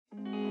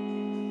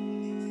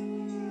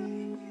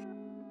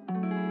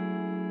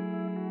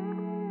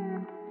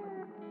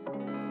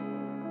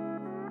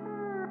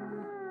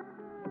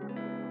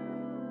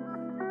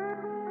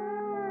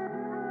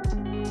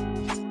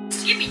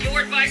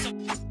your advice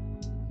on...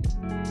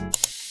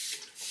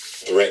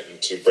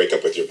 Threatened to break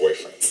up with your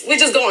boyfriend. We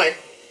just going.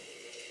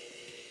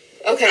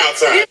 Okay.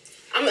 Outside.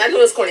 I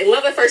know it's corny.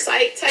 Love at first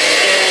sight type.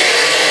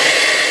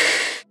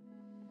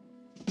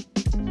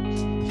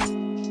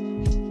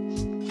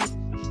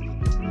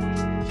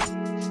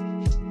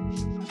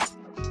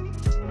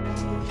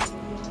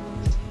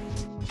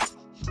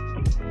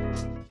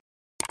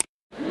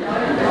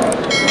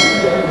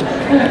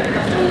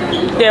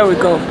 There we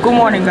go. Good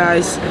morning,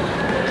 guys.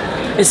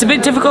 It's a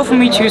bit difficult for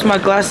me to use my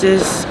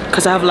glasses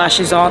because I have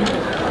lashes on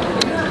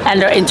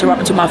and they're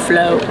interrupting my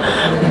flow,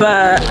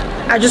 but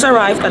I just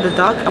arrived at the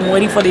dock. I'm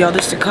waiting for the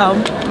others to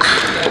come.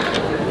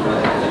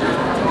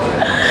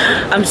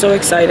 I'm so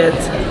excited.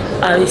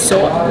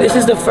 So this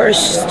is the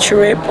first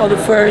trip or the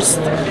first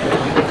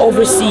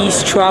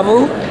overseas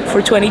travel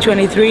for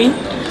 2023.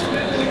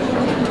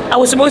 I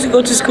was supposed to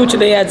go to school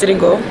today. I didn't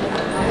go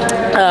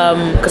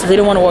because I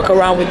didn't want to walk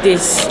around with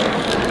this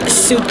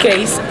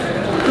suitcase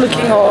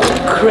looking all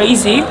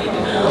crazy,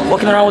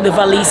 walking around with the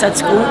valise at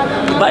school.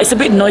 But it's a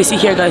bit noisy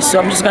here, guys, so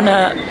I'm just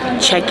gonna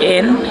check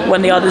in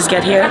when the others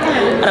get here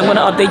and I'm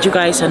gonna update you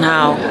guys on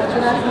how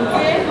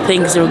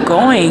things are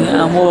going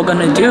and what we're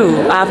gonna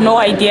do. I have no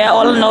idea.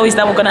 All I know is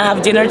that we're gonna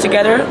have dinner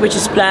together, which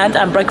is planned,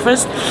 and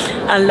breakfast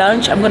and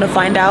lunch. I'm gonna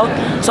find out.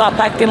 So I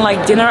packed in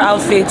like dinner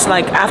outfits,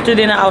 like after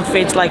dinner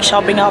outfits, like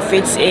shopping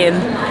outfits in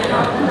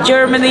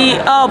Germany.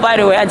 Oh, by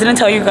the way, I didn't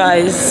tell you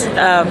guys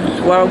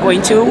where we're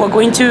going to. We're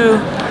going to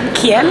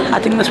Kiel, I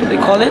think that's what they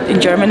call it, in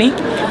Germany.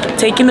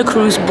 Taking the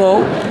cruise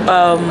boat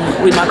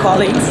with my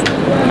colleagues.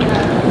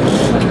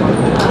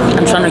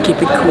 I'm trying to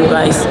keep it cool,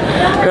 guys.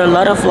 There are a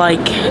lot of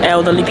like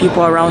elderly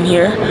people around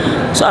here,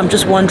 so I'm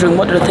just wondering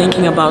what they're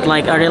thinking about.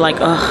 Like, are they like,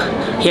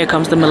 ugh, here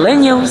comes the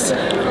millennials,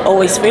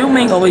 always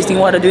filming, always doing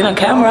what they're doing on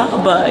camera?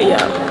 But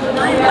yeah,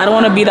 I don't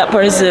want to be that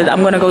person.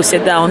 I'm gonna go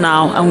sit down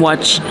now and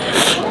watch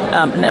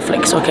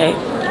Netflix, okay?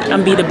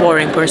 And be the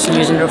boring person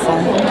using their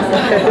phone.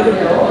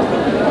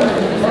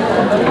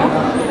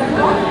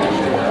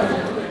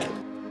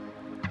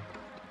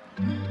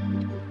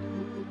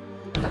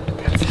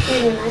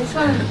 Nice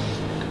one.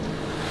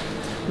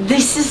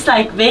 This is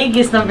like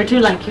Vegas #2,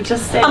 like you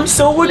just said. I'm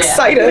so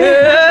excited.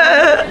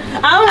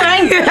 All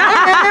right.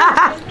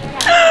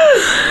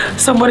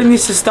 Somebody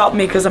needs to stop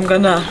me because I'm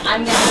gonna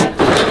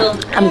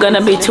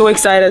be too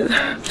excited.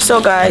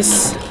 So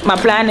guys, my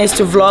plan is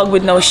to vlog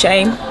with no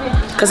shame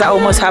because I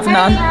almost have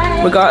none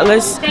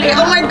regardless. Hey,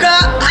 oh my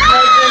god.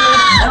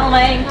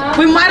 Ah!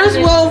 We might as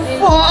well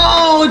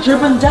fall,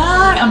 drip and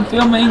die. I'm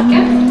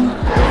filming.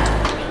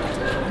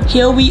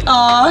 Here we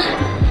are.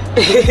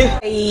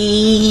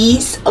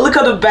 Look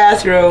at the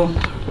bathroom.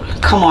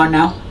 Come on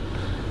now.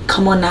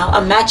 Come on now.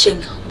 I'm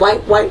matching.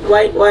 White. But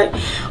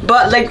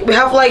like we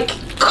have like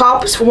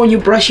cups for when you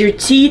brush your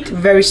teeth.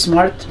 Very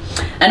smart.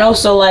 And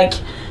also like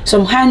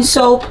some hand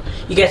soap.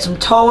 You get some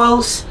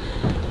towels.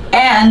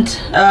 And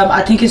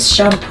I think it's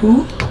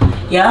shampoo.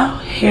 Yeah,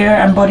 hair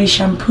and body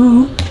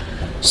shampoo.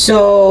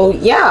 So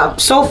yeah,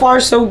 so far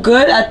so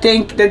good. I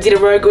think they did a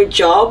very good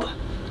job.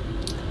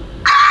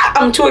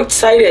 I'm too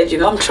excited, you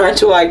know. I'm trying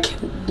to like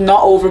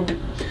not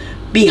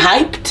be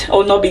hyped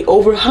or not be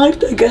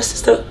overhyped, I guess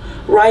is the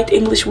right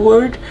English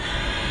word.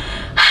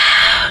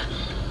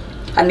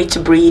 I need to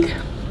breathe,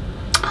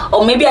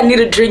 or maybe I need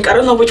a drink. I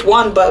don't know which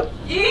one, but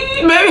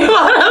maybe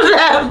one of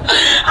them.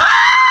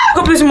 I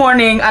woke up this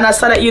morning and I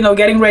started, you know,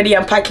 getting ready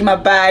and packing my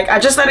bag. I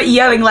just started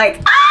yelling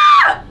like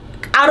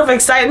out of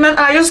excitement,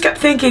 and I just kept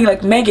thinking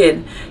like,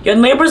 Megan, your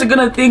neighbors are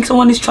gonna think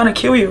someone is trying to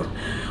kill you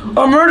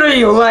or murder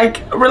you.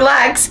 Like,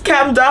 relax,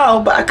 calm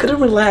down. But I couldn't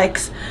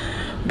relax.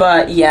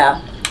 But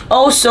yeah,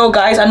 also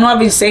guys, I know I've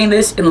been saying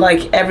this in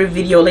like every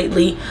video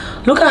lately,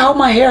 look at how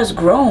my hair has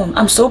grown.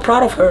 I'm so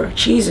proud of her.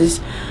 Jesus,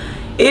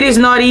 it is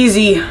not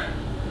easy.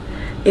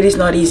 It is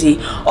not easy.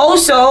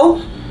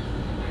 Also,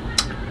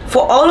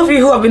 for all of you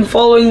who have been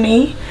following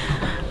me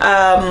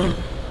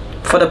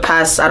for the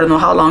past, I don't know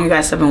how long you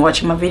guys have been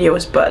watching my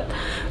videos, but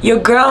your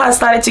girl has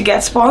started to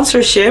get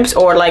sponsorships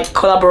or like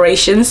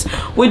collaborations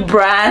with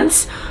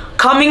brands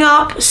coming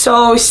up,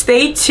 so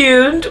stay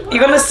tuned. You're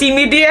gonna see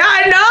me there.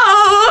 I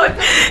know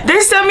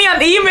they sent me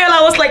an email.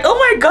 I was like, oh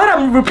my god,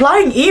 I'm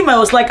replying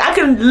emails. Like, I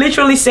can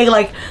literally say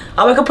like,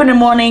 I wake up in the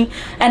morning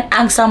and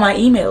answer my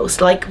emails.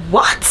 Like,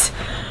 what?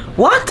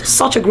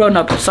 Such a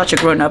grown-up,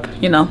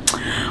 you know.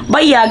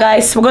 But yeah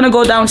guys, we're gonna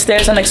go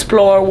downstairs and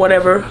explore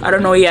whatever. I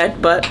don't know yet,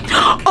 but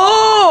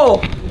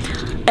oh,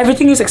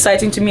 everything is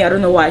exciting to me. I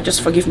don't know why, just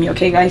forgive me,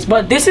 okay guys.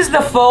 But this is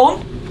the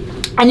phone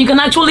and you can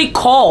actually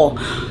call.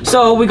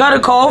 So we got a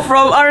call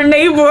from our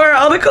neighbor,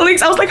 other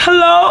colleagues. I was like,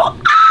 hello.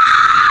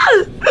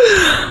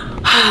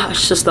 I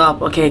should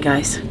stop. Okay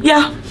guys,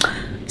 yeah,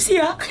 see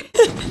ya.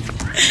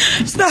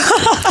 Stop.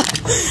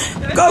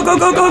 Go.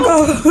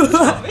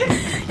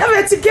 Jag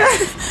vet inte.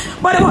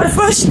 Vad det var det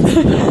först.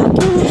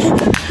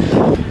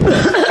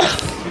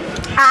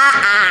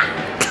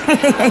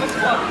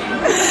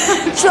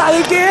 Try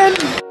again.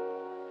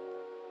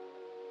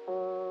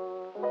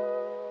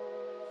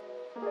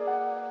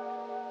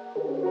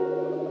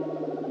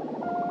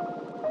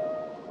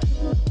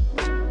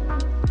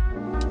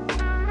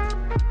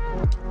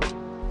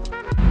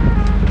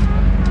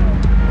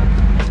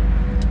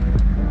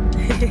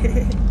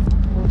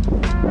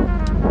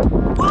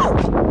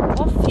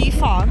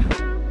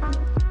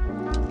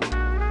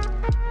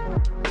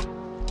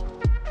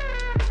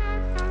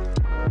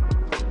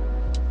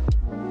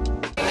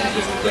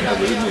 then I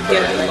really need the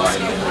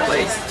line in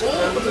place.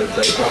 But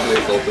they probably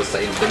thought the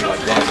same thing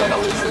like that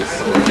analysis.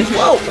 So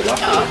whoa!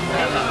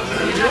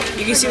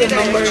 You can see the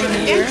number in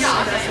here.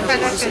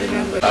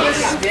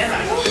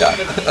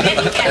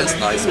 Yeah, it's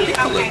nice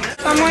pickling.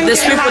 The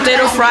sweet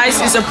potato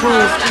fries is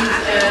approved.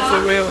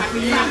 For real.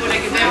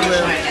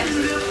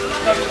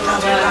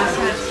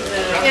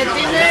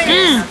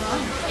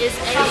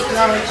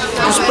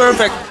 It's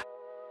perfect.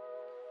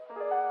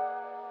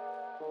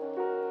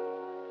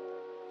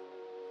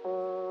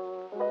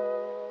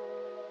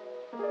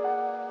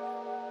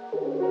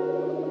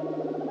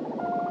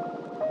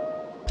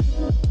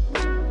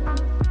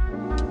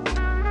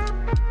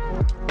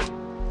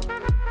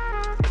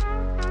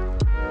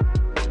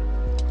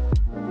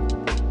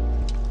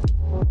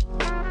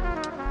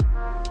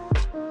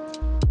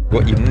 Gå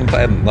inn på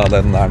enden av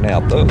den der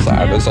nede, så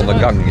det sånne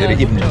ganger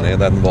inni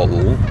den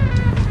volden.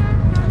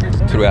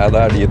 Tror jeg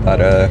det de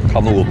der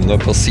kanonene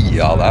på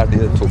siden der,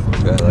 de tok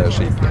det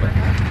skipet.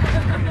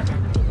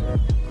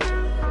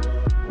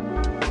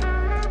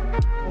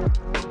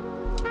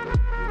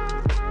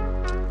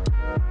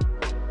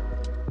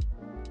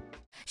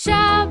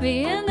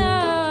 Shabby and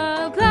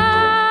ugly.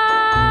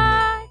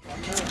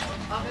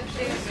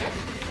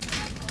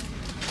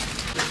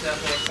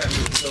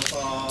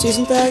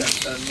 Tusen takk.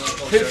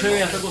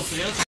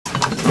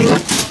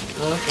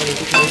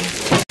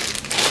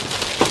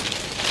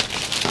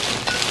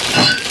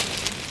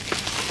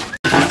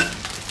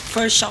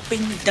 First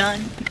shopping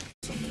done.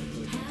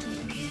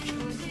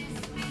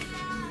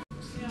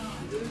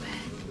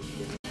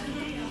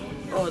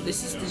 Oh,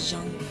 this is the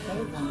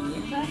𝗔𝗯𝗶𝗵𝗵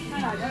one, yeah?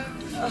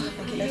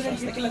 Okay,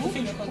 let's take a look at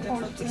filming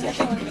content. Jag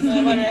tänkte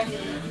jag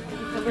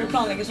började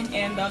planlägga som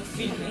en dag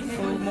filming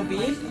på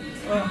mobil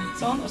och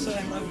sånt, och så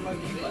en dag vlogg.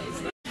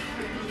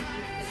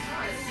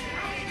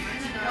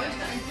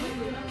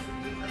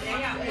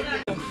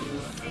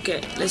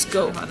 Okay, let's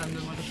go.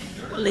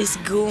 Let's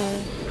go.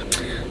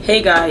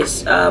 Hey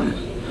guys,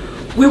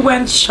 we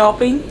went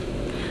shopping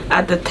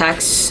at the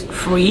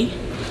tax-free.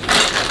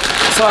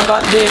 So I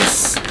got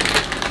this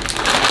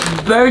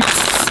bird's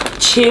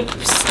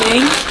chips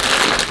thing.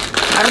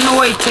 I don't know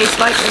what it tastes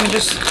like. Let me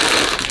just,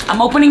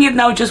 I'm opening it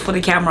now just for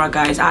the camera,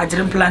 guys. I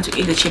didn't plan to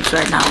eat the chips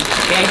right now,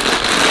 okay?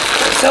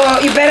 So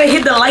you better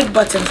hit the like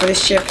button for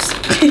these chips.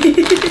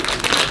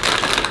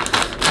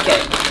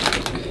 Okay.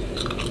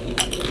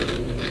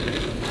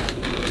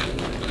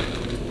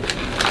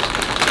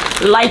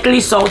 Lightly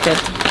salted.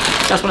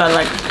 That's what I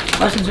like.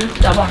 Listen to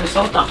that one is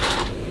salted.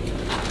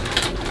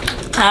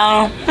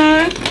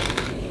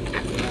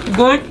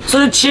 Good. So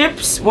the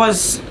chips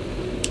was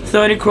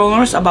 30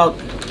 kronor, about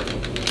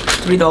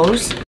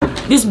 $3.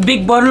 This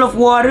big bottle of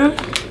water,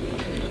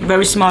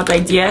 very smart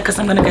idea because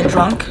I'm gonna get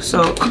drunk.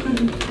 So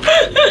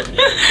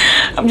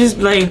I'm just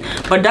playing.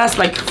 But that's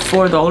like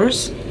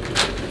 $4.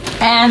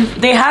 And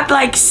they had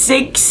like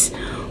 6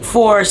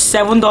 for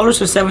 $7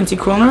 or 70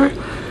 kronor.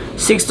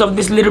 6 of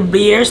these little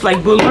beers,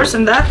 like Bulmers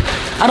and that.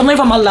 I don't know if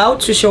I'm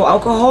allowed to show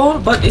alcohol,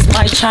 but it's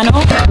my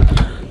channel.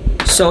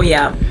 So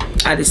yeah,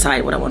 I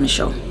decide what I want to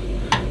show.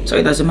 So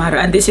it doesn't matter.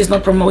 And this is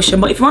not promotion,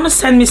 but if you want to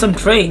send me some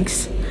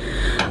drinks,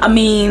 I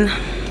mean,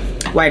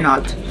 why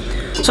not?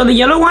 So the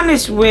yellow one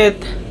is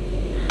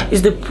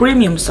the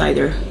premium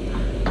cider.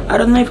 I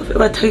don't know if I've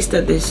ever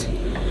tasted this.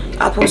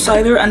 Apple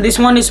cider. And this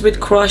one is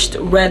with crushed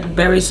red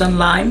berries and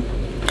lime.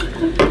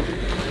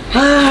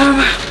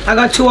 I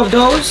got 2 of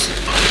those.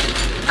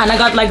 And I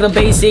got like the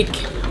basic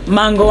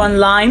mango and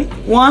lime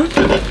one.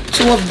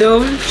 2 of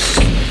those.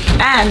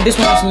 And this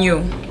one's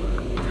new.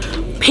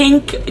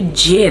 Pink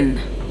gin.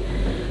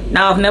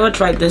 Now I've never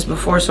tried this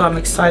before, so I'm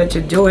excited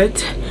to do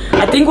it.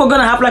 I think we're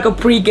gonna have like a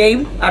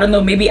pre-game. I don't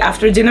know, maybe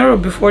after dinner or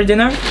before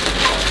dinner.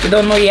 We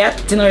don't know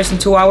yet. Dinner is in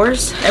 2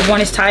 hours.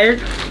 Everyone is tired,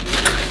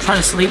 trying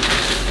to sleep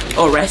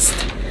or rest.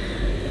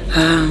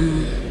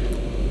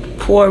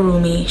 Poor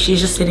roomie, she's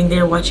just sitting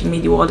there watching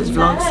me do all these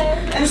vlogs.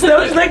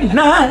 So it's like,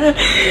 nah.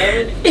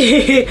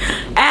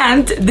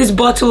 And this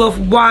bottle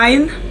of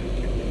wine,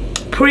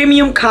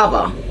 premium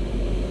cava.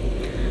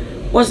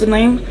 What's the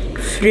name?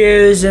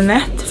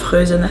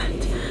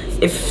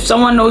 𝗔𝗯𝗶𝗵𝗵. If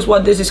someone knows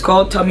what this is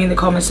called, tell me in the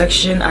comment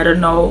section. I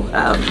don't know.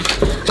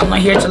 I'm not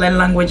here to learn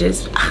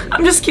languages.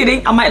 I'm just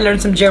kidding. I might learn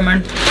some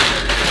German.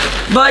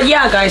 But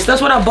yeah, guys,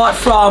 that's what I bought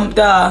from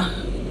the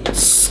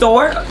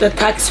store, the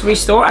tax-free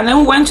store. And then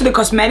we went to the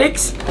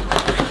cosmetics.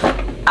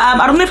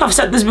 I don't know if I've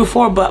said this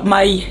before, but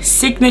my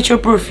signature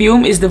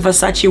perfume is the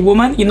Versace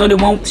Woman. You know, the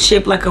one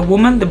shaped like a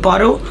woman, the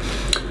bottle.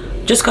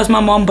 Just because my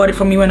mom bought it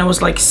for me when I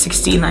was like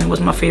 16 and it was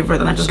my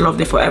favorite, and I just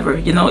loved it forever.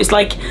 You know, it's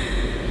like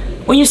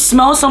when you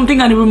smell something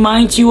and it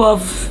reminds you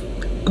of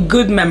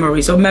good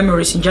memories or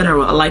memories in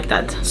general. I like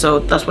that. So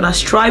that's what I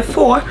strive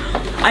for.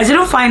 I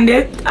didn't find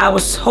it. I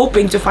was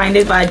hoping to find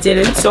it, but I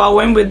didn't. So I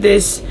went with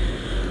this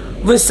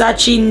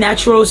Versace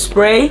natural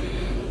spray.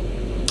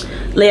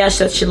 Leah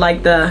said she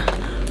liked the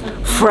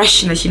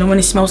freshness, you know, when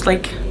it smells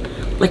like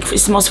it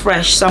smells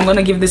fresh. So I'm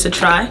gonna give this a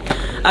try.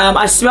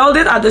 I smelled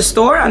it at the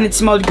store and it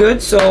smelled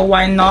good, so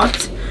why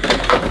not?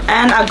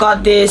 And I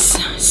got this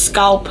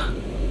scalp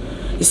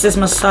It says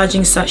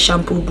massaging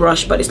shampoo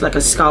brush, but it's like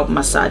a scalp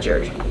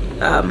massager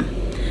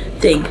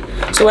thing.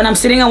 So when I'm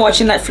sitting and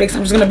watching Netflix,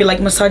 I'm just gonna be like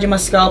massaging my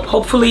scalp.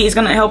 Hopefully it's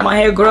gonna help my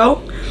hair grow,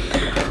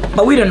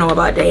 but we don't know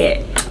about that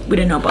yet. We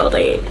don't know about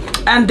that yet.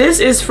 And this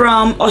is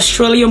from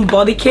Australian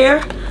Body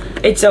Care.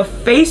 It's a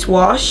face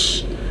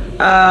wash.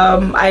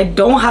 I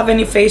don't have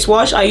any face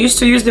wash. I used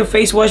to use the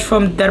face wash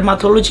from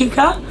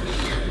𝗔𝗯𝗃𝐃𝐏,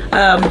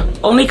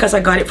 only because I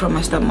got it from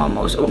my stepmom,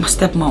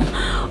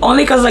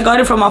 only because I got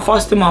it from my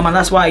foster mom, and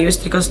that's why I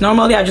used it, because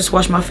normally I just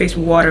wash my face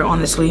with water.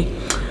 Honestly,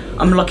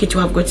 I'm lucky to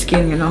have good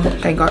skin, you know,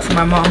 thank God for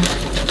my mom.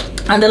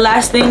 And the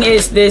last thing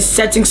is this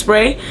setting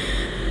spray.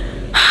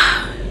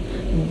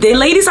 The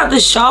ladies at the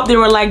shop, they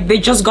were like, they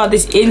just got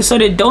this in, so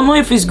they don't know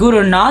if it's good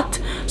or not.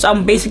 So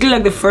I'm basically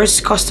like the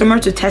first customer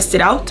to test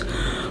it out.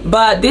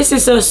 But this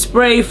is a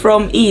spray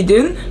from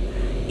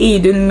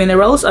𝗔𝗯𝗶𝗵𝘁'𝘀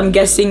Minerals. I'm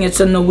guessing it's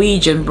a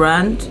Norwegian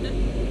brand,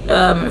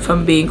 if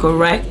I'm being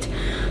correct.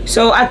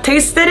 So I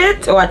tasted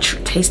it, or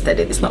tasted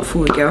it, it's not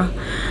food, girl.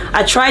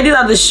 I tried it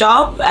at the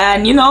shop,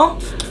 and you know,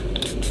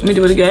 let me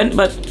do it again,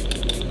 but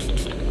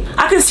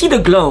I can see the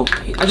glow.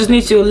 I just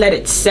need to let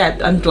it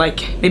set and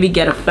like maybe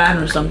get a fan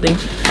or something.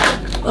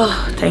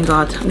 Oh, thank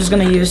God. I'm just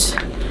gonna use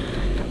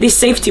this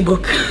safety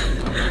book,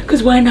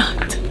 because why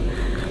not?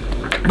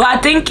 But I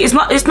think it's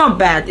not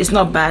bad. It's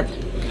not bad.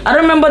 I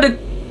don't remember the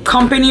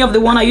company of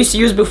the one I used to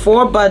use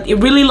before, but it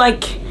really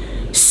like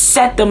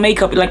set the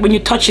makeup. Like when you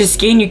touch your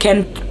skin, you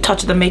can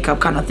touch the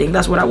makeup kind of thing.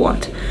 That's what I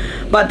want.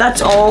 But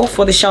that's all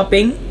for the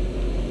shopping.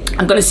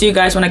 I'm gonna see you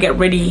guys when I get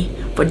ready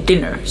for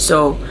dinner.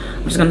 So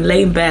I'm just gonna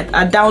lay in bed.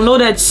 I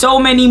downloaded so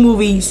many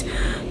movies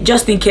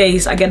just in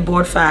case I get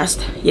bored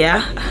fast.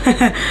 Yeah.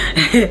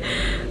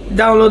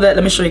 Download that.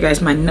 Let me show you guys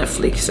my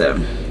Netflix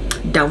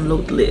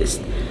download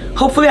list.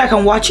 Hopefully I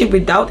can watch it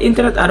without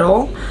internet at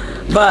all.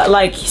 But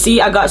like,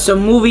 see, I got some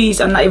movies,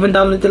 and I even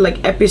downloaded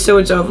like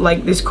episodes of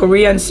like this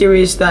Korean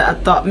series that I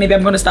thought maybe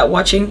I'm gonna start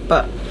watching,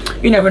 but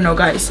you never know,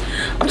 guys.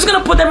 I'm just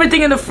gonna put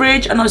everything in the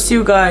fridge, and I'll see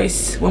you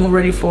guys when we're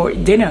ready for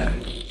dinner.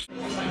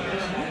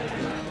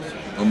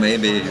 Or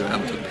maybe you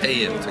have to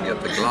pay him to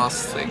get the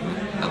glass thing,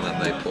 and then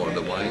they pour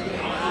the wine.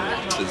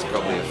 So it's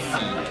probably a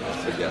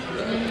fee to get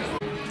that.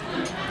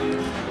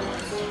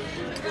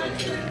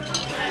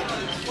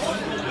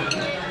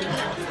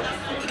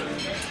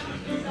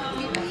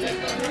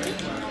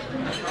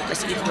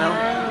 Let's eat well.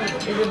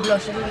 Is it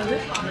blushing a little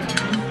bit?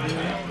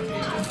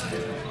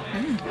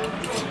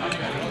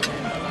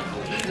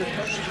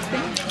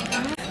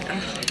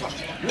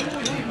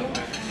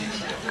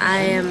 I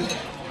am.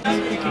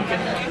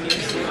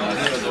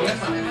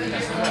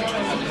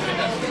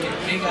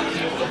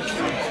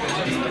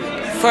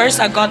 First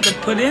I got the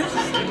pudding,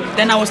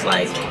 then I was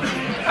like,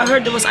 I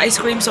heard there was ice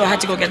cream, so I had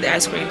to go get the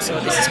ice cream. So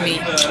this is me.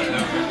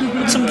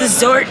 Some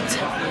dessert.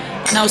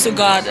 And I also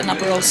got an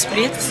Aperol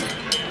Spritz.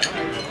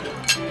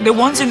 The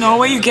ones in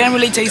Norway, you can't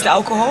really taste the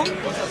alcohol.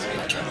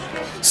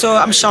 So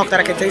I'm shocked that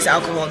I can taste the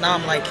alcohol. Now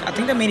I'm like, I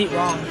think they made it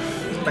wrong,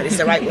 but it's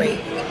the right way.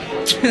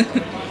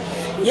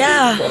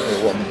 Yeah.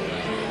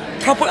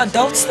 Proper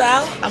adult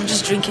style. I'm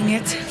just drinking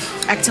it,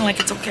 acting like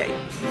it's okay.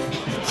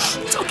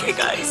 It's okay,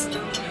 guys.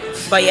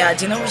 But yeah,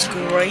 dinner was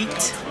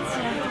great.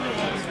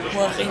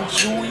 We're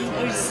enjoying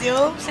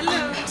ourselves.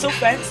 Hello. So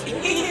fancy.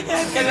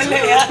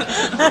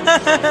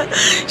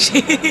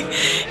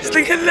 She's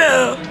like,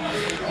 hello.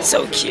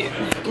 So cute.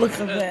 Look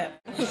at that.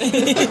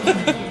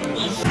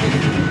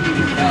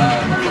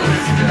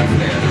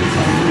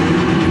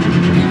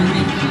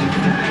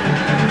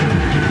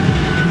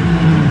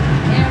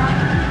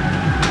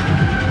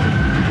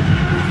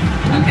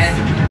 Okay.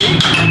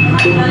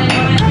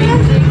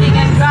 Drinking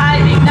and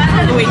driving.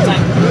 That's the wait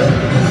time.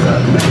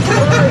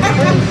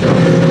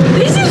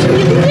 This is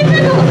really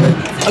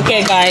difficult.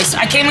 Okay, guys.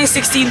 I came in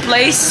 16th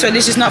place, so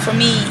this is not for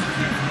me.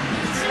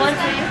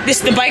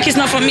 The bike is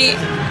not for me.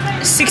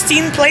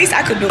 16th place,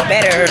 I could do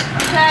better.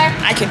 Okay.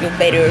 I could do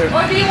better.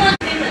 What do you want?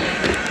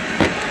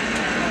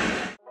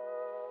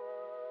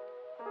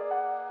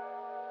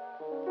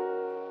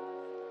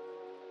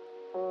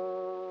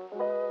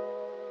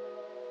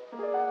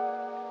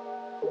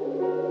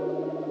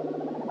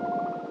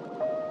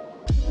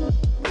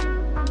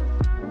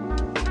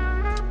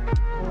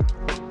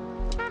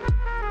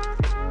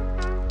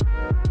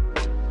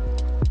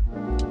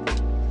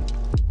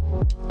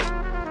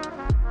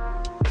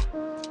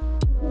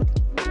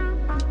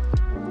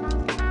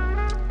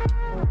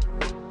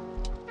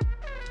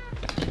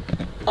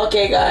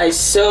 Okay, guys,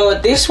 so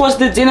this was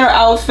the dinner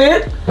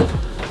outfit.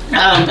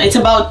 It's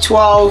about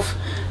 12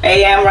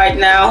 a.m. right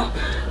now.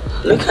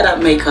 Look at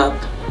that makeup.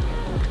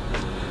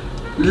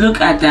 Look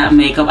at that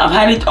makeup. I've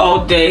had it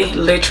all day,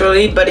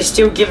 literally, but it's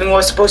still giving what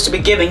it's supposed to be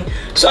giving.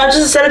 So I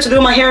just decided to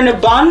do my hair in a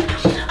bun.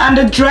 And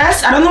the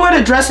dress, I don't know where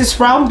the dress is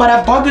from, but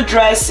I bought the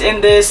dress in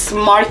this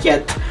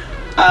market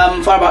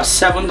for about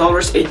 $7,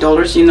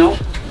 $8, you know.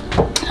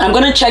 I'm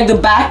gonna check the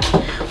back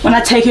when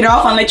I take it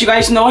off and let you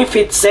guys know if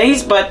it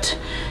says, but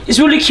it's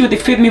really cute.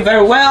 It fit me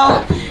very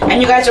well,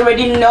 and you guys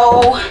already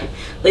know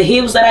the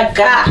heels that I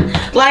got.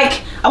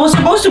 Like, I was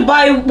supposed to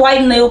buy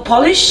white nail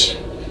polish,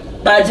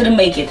 but I didn't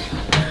make it.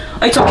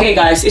 It's okay,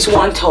 guys. It's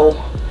one toe.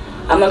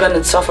 I'm not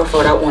gonna suffer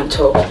for that one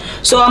toe.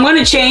 So I'm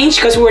gonna change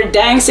because we were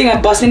dancing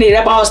and busting it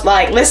up. I was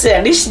like,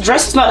 listen, this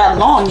dress is not that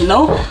long, you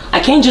know? I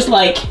can't just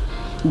like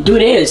do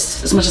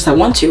this as much as I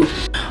want to.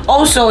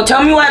 Also,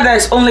 tell me why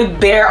there's only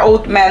bare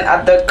old men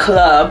at the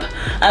club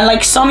and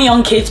like some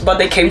young kids, but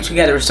they came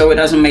together, so it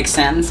doesn't make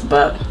sense.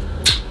 But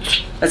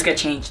let's get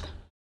changed.